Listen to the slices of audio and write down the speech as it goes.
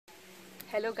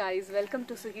Hello guys, welcome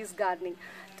to Sugi's Gardening.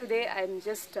 Today I'm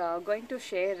just going to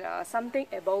share something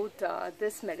about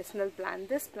this medicinal plant.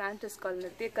 This plant is called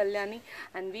Nithyakalyani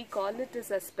and we call it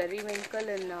as Periwinkle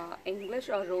in English,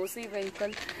 or rosy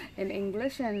winkle in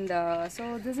English. And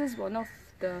so this is one of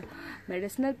the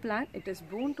medicinal plant. It is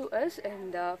boon to us,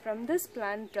 and from this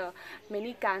plant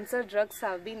many cancer drugs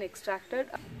have been extracted.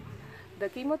 The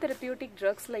chemotherapeutic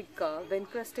drugs like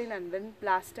vincristine and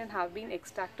blastine have been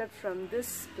extracted from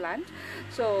this plant.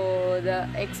 So the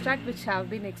extract which have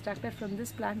been extracted from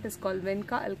this plant is called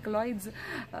vinca alkaloids.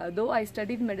 Though I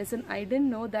studied medicine, I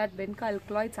didn't know that vinca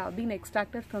alkaloids have been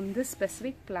extracted from this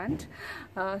specific plant.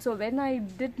 So when I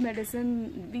did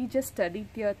medicine, we just studied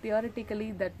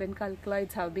theoretically that vinca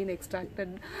alkaloids have been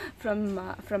extracted from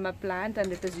a plant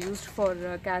and it is used for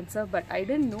cancer. But I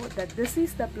didn't know that this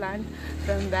is the plant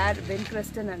from where vincristine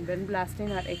and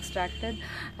blastine are extracted.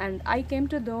 And I came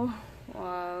to know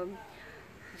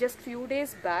just few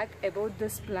days back about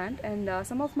this plant, and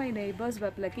some of my neighbors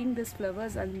were plucking these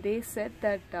flowers and they said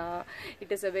that it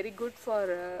is a very good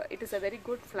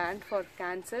plant for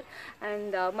cancer,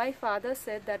 and my father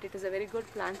said that it is a very good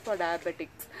plant for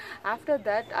diabetics. After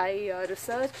that I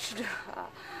researched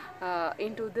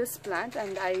into this plant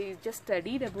and I just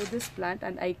studied about this plant,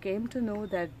 and I came to know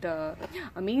that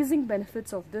amazing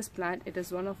benefits of this plant. It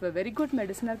is one of a very good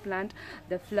medicinal plant.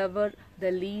 The flower, the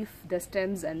leaf, the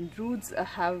stems and roots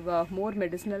have more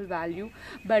medicinal value,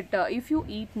 but if you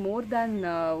eat more than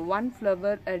one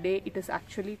flower a day, it is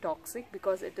actually toxic,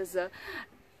 because it is a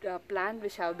plant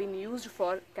which have been used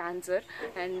for cancer,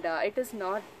 and it is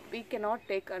not, we cannot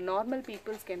take, normal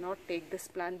people cannot take this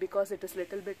plant because it is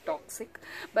little bit toxic.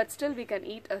 But still we can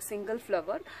eat a single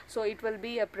flower, so it will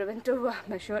be a preventive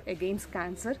measure against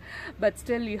cancer. But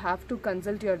still you have to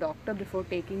consult your doctor before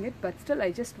taking it. But still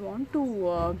I just want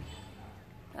to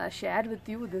share with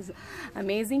you this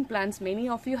amazing plants. Many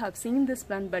of you have seen this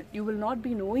plant, but you will not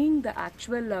be knowing the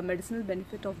actual medicinal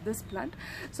benefit of this plant.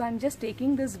 So I'm just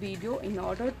taking this video in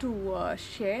order to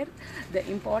share the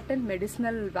important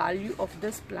medicinal value of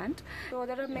this plant. So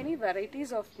there are many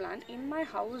varieties of plant in my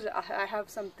house. I have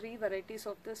some 3 varieties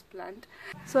of this plant.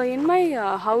 So in my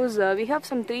house we have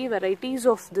some 3 varieties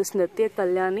of this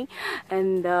Nithyakalyani,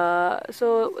 and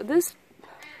so this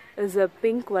is a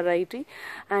pink variety,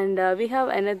 and we have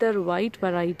another white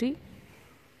variety.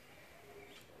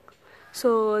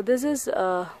 So this is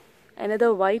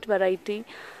another white variety.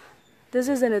 This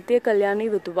is a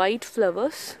Nithyakalyani with white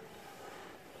flowers,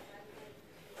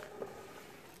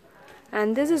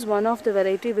 and this is one of the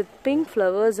variety with pink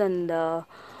flowers and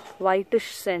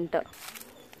whitish center.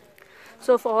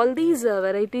 So for all these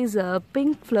varieties,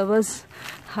 pink flowers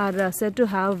are said to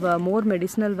have more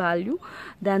medicinal value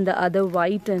than the other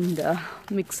white and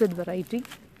mixed variety.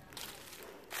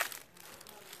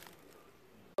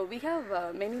 We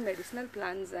have many medicinal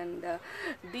plants, and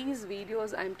these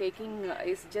videos I am taking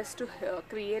is just to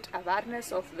create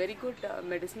awareness of very good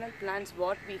medicinal plants,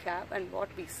 what we have and what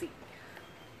we see.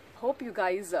 Hope you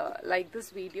guys like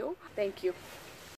this video. Thank you.